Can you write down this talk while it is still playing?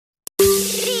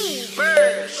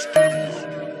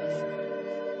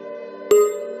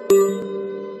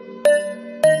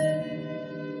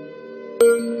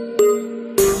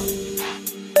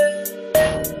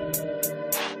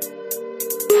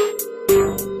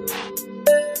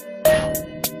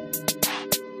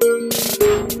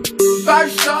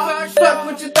First off, fuck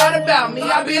what you thought about me.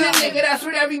 I been a nigga, that's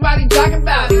what everybody talking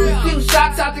about. Few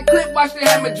shots out the clip, watch the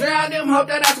hammer drown them. Hope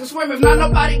that I can swim, if not,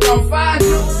 nobody gon' find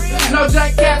you. No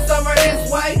J cats over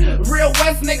this way. Real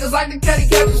West niggas like the Cuddy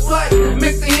catchers play.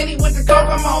 Mix the Henny with the coke,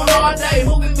 I'm on all day.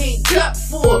 Moving me cup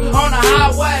full on the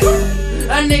highway.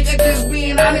 A nigga just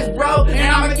being honest, bro.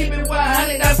 And I'ma keep it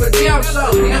 100, that's a damn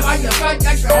show. And why you fake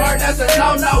extra hard, that's a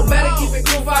no-no. Better keep it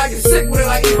cool before I get sick with it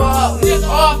like evil hoe.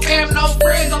 All fam, no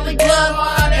friends, only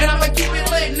bloodline. And I'ma keep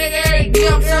it lit, nigga, every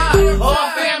damn time. All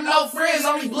fam, no friends,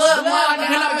 only bloodline.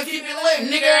 And I'ma keep it lit,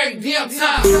 nigga, every damn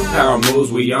time. Power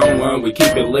moves, we on one, we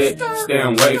keep it lit. Stay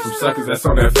away from suckers that's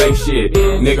on that fake shit.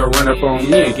 Nigga run up on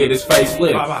me and get his face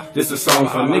lit. This a song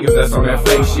for niggas that's on that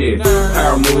fake shit.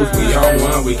 Power moves, we on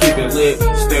one, we keep it lit.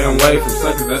 Stay away from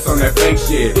suckers that's on that fake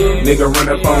shit. Nigga run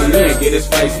up on me and get his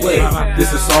face lit.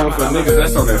 This a song for niggas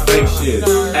that's on that fake shit.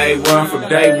 A1 from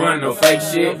day one, no fake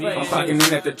shit. I'm clocking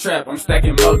in at the trap, I'm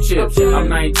stacking more chips. I'm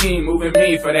 19, moving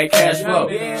me for that cash flow.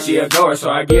 She a goer,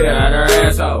 so I get her out her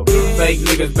asshole. Fake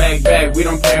niggas back, we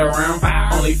don't play around.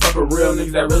 Only fuck with real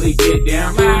niggas that really get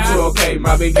down. So okay,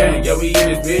 my big gang, yeah, we in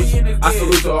this bitch. I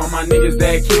salute to all my niggas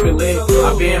that keep it lit.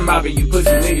 I been mobbing, you pussy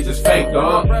niggas just fake,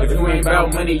 dog. If you ain't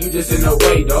about money, you just in the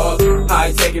way, dog.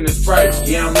 High taking the Sprite,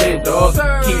 yeah, I'm lit, dog.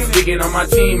 Keep sticking on my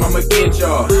team, I'ma get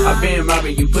y'all. I been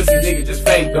mobbing, you pussy niggas just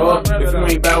fake, dog. If you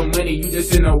ain't about money, you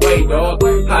just in the way, dog.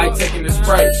 High taking the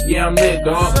Sprite, yeah, I'm lit,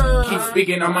 dog. Keep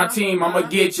speaking on my team, I'ma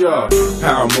get y'all.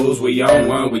 Power moves, we on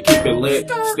one, we keep it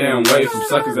lit. Stay away from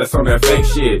suckers that's on that fake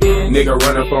shit. Nigga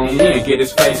run up on me and get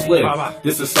his face lit.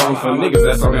 This a song for niggas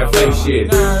that's on that fake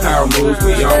shit. Power moves,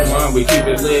 we on one, we keep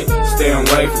it lit. Stay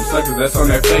away from suckers that's on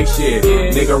that fake shit.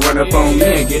 Nigga run up on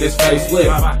me and get his face lit.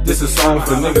 This a song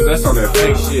for niggas that's on that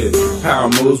fake shit. Power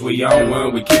moves, we on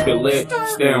one, we keep it lit.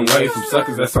 Stay away from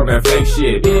suckers that's on that fake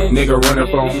shit. Nigga run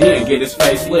up on me and get his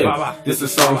face lit. This a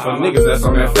song for niggas that's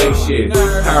on that fake shit.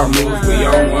 Power moves, we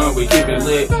on one, we keep it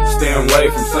lit. Stay away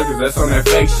from suckers that's on that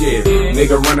fake shit.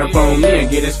 Nigga run up on me and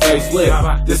get his face lit.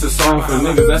 This a song for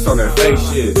niggas that's on that fake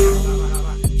shit.